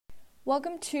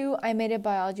Welcome to IB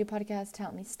Biology Podcast to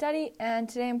Help Me Study, and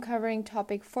today I'm covering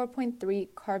topic 4.3,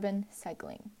 carbon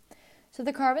cycling. So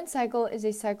the carbon cycle is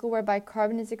a cycle whereby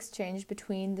carbon is exchanged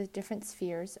between the different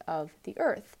spheres of the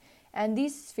Earth. And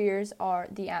these spheres are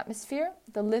the atmosphere,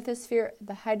 the lithosphere,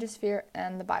 the hydrosphere,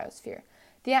 and the biosphere.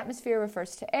 The atmosphere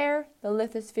refers to air, the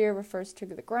lithosphere refers to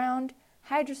the ground,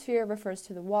 hydrosphere refers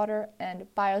to the water, and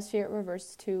biosphere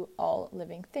refers to all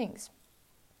living things.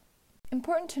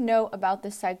 Important to know about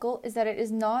this cycle is that it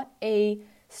is not a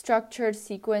structured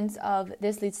sequence of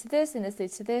this leads to this and this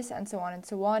leads to this and so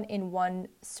on in one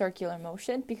circular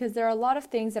motion, because there are a lot of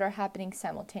things that are happening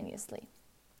simultaneously.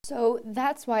 So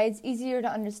that's why it's easier to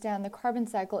understand the carbon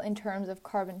cycle in terms of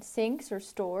carbon sinks or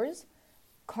stores,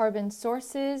 carbon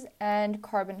sources, and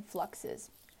carbon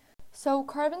fluxes. So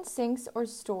carbon sinks or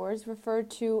stores refer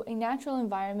to a natural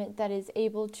environment that is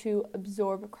able to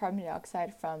absorb carbon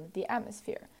dioxide from the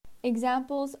atmosphere.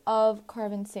 Examples of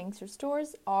carbon sinks or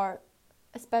stores are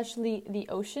especially the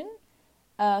ocean,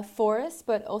 forests,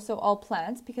 but also all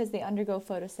plants because they undergo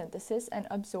photosynthesis and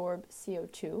absorb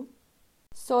CO2.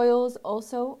 Soils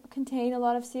also contain a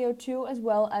lot of CO2 as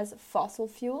well as fossil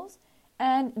fuels,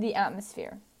 and the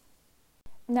atmosphere.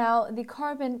 Now, the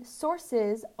carbon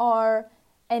sources are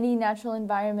any natural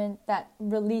environment that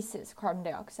releases carbon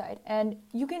dioxide. And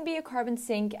you can be a carbon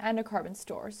sink and a carbon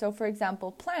store. So for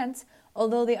example, plants,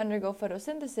 although they undergo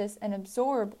photosynthesis and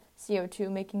absorb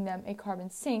CO2, making them a carbon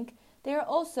sink, they are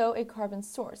also a carbon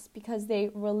source because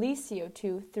they release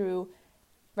CO2 through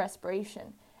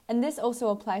respiration. And this also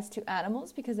applies to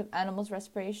animals because of animals'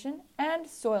 respiration and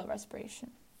soil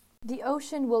respiration. The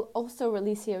ocean will also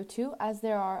release CO2 as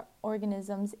there are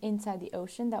organisms inside the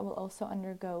ocean that will also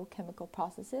undergo chemical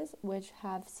processes which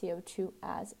have CO2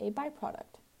 as a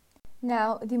byproduct.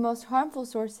 Now, the most harmful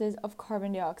sources of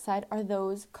carbon dioxide are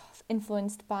those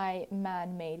influenced by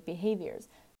man-made behaviors.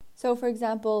 So, for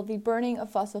example, the burning of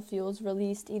fossil fuels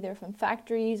released either from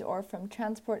factories or from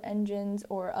transport engines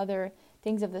or other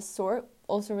things of this sort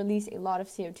also release a lot of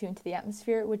CO2 into the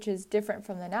atmosphere, which is different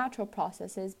from the natural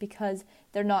processes because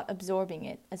they're not absorbing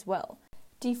it as well.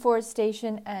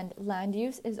 Deforestation and land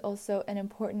use is also an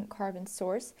important carbon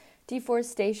source.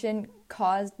 Deforestation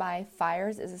caused by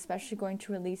fires is especially going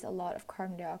to release a lot of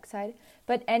carbon dioxide,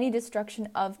 but any destruction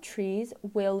of trees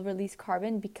will release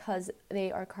carbon because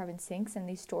they are carbon sinks and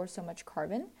they store so much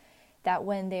carbon that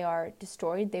when they are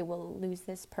destroyed, they will lose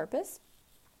this purpose.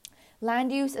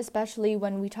 Land use, especially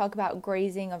when we talk about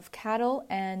grazing of cattle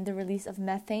and the release of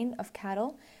methane of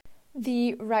cattle.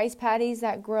 The rice paddies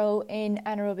that grow in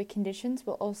anaerobic conditions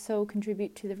will also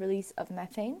contribute to the release of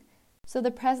methane. So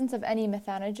the presence of any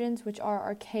methanogens, which are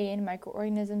archaean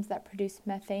microorganisms that produce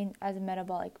methane as a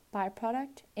metabolic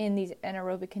byproduct in these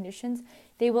anaerobic conditions,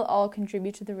 they will all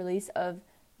contribute to the release of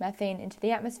methane into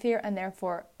the atmosphere and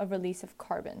therefore a release of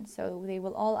carbon. So they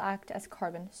will all act as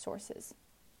carbon sources.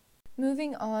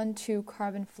 Moving on to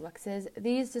carbon fluxes,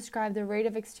 these describe the rate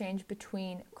of exchange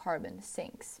between carbon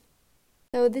sinks.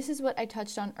 So this is what I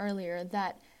touched on earlier,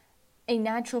 that a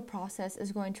natural process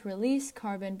is going to release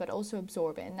carbon but also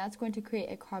absorb it, and that's going to create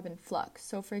a carbon flux.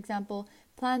 So for example,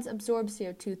 plants absorb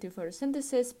CO2 through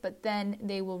photosynthesis, but then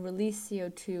they will release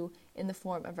CO2 in the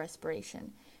form of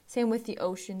respiration. Same with the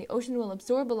ocean. The ocean will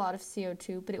absorb a lot of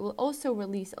CO2, but it will also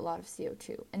release a lot of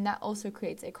CO2, and that also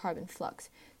creates a carbon flux.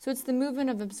 So it's the movement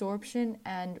of absorption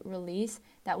and release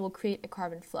that will create a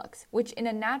carbon flux, which in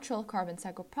a natural carbon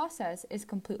cycle process is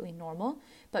completely normal,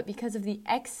 but because of the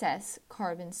excess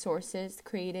carbon sources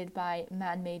created by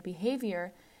man-made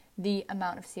behavior, the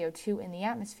amount of CO2 in the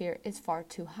atmosphere is far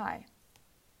too high.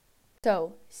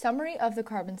 So, summary of the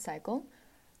carbon cycle.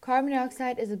 Carbon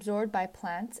dioxide is absorbed by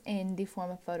plants in the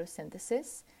form of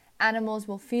photosynthesis. Animals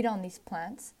will feed on these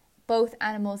plants. Both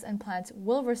animals and plants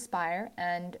will respire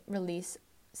and release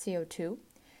CO2.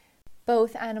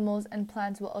 Both animals and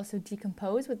plants will also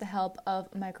decompose with the help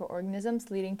of microorganisms,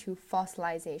 leading to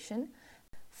fossilization.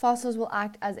 Fossils will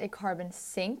act as a carbon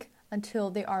sink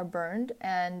until they are burned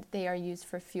and they are used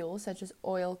for fuel such as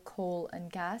oil, coal,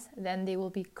 and gas. Then they will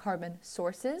be carbon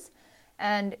sources,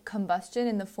 and combustion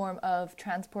in the form of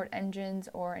transport engines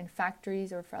or in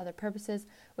factories or for other purposes,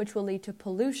 which will lead to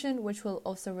pollution, which will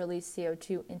also release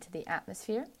CO2 into the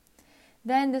atmosphere.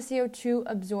 Then the CO2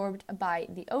 absorbed by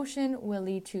the ocean will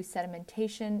lead to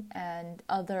sedimentation and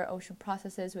other ocean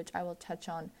processes, which I will touch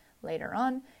on later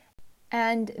on.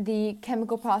 And the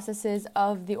chemical processes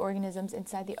of the organisms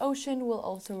inside the ocean will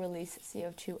also release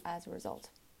CO2 as a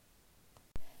result.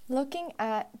 Looking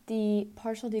at the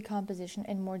partial decomposition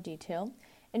in more detail,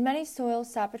 in many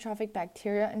soils, saprotrophic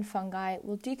bacteria and fungi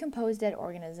will decompose dead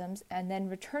organisms and then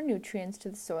return nutrients to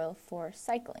the soil for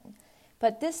cycling.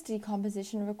 but this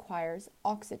decomposition requires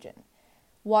oxygen.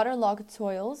 Waterlogged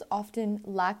soils often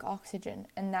lack oxygen,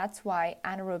 and that's why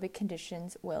anaerobic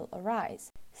conditions will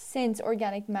arise. Since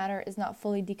organic matter is not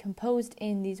fully decomposed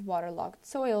in these waterlogged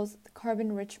soils, the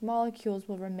carbon-rich molecules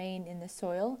will remain in the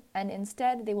soil, and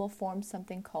instead they will form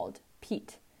something called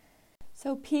peat.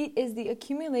 So peat is the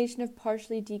accumulation of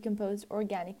partially decomposed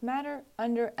organic matter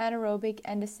under anaerobic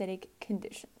and acidic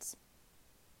conditions.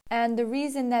 And the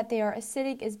reason that they are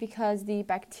acidic is because the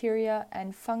bacteria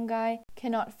and fungi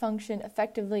cannot function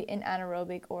effectively in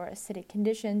anaerobic or acidic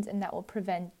conditions, and that will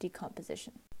prevent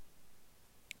decomposition.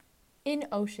 In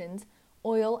oceans,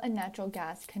 oil and natural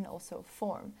gas can also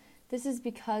form. This is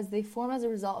because they form as a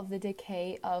result of the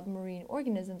decay of marine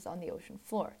organisms on the ocean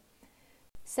floor.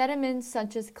 Sediments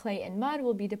such as clay and mud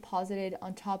will be deposited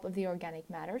on top of the organic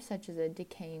matter, such as a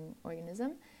decaying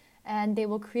organism, and they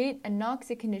will create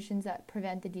anoxic conditions that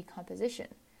prevent the decomposition.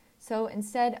 So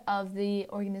instead of the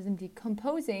organism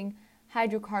decomposing,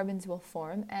 hydrocarbons will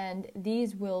form, and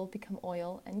these will become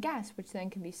oil and gas, which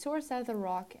then can be sourced out of the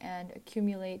rock and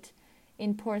accumulate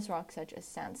in porous rocks such as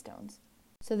sandstones.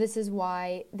 So this is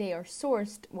why they are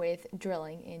sourced with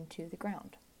drilling into the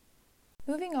ground.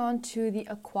 Moving on to the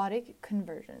aquatic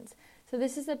conversions. So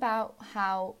this is about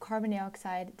how carbon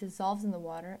dioxide dissolves in the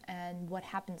water and what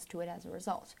happens to it as a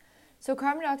result. So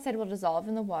carbon dioxide will dissolve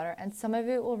in the water, and some of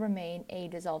it will remain a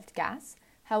dissolved gas.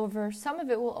 However, some of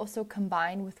it will also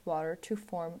combine with water to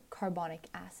form carbonic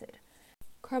acid.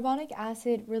 Carbonic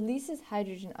acid releases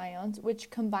hydrogen ions,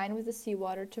 which combine with the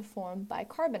seawater to form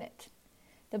bicarbonate.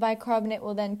 The bicarbonate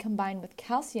will then combine with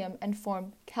calcium and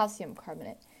form calcium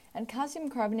carbonate. And calcium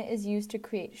carbonate is used to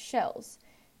create shells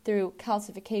through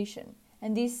calcification.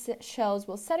 And these shells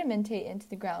will sedimentate into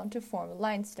the ground to form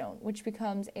limestone, which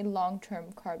becomes a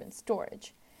long-term carbon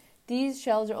storage. These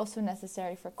shells are also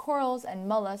necessary for corals and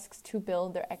mollusks to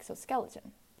build their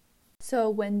exoskeleton. So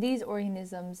when these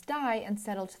organisms die and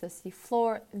settle to the sea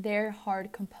floor, their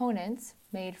hard components,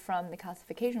 made from the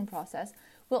calcification process,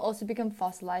 will also become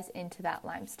fossilized into that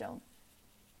limestone.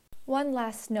 One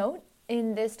last note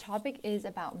in this topic is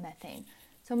about methane.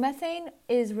 So methane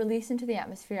is released into the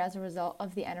atmosphere as a result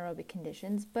of the anaerobic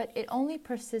conditions, but it only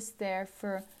persists there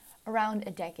for around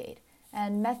a decade.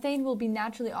 And methane will be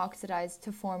naturally oxidized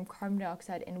to form carbon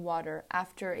dioxide in water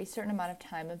after a certain amount of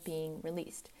time of being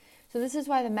released. So this is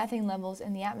why the methane levels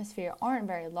in the atmosphere aren't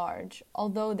very large,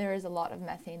 although there is a lot of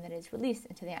methane that is released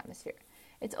into the atmosphere.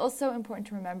 It's also important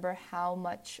to remember how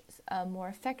much more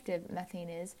effective methane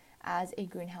is as a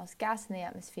greenhouse gas in the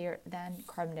atmosphere than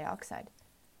carbon dioxide.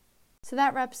 So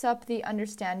that wraps up the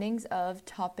understandings of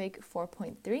topic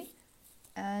 4.3,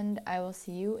 and I will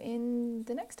see you in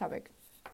the next topic.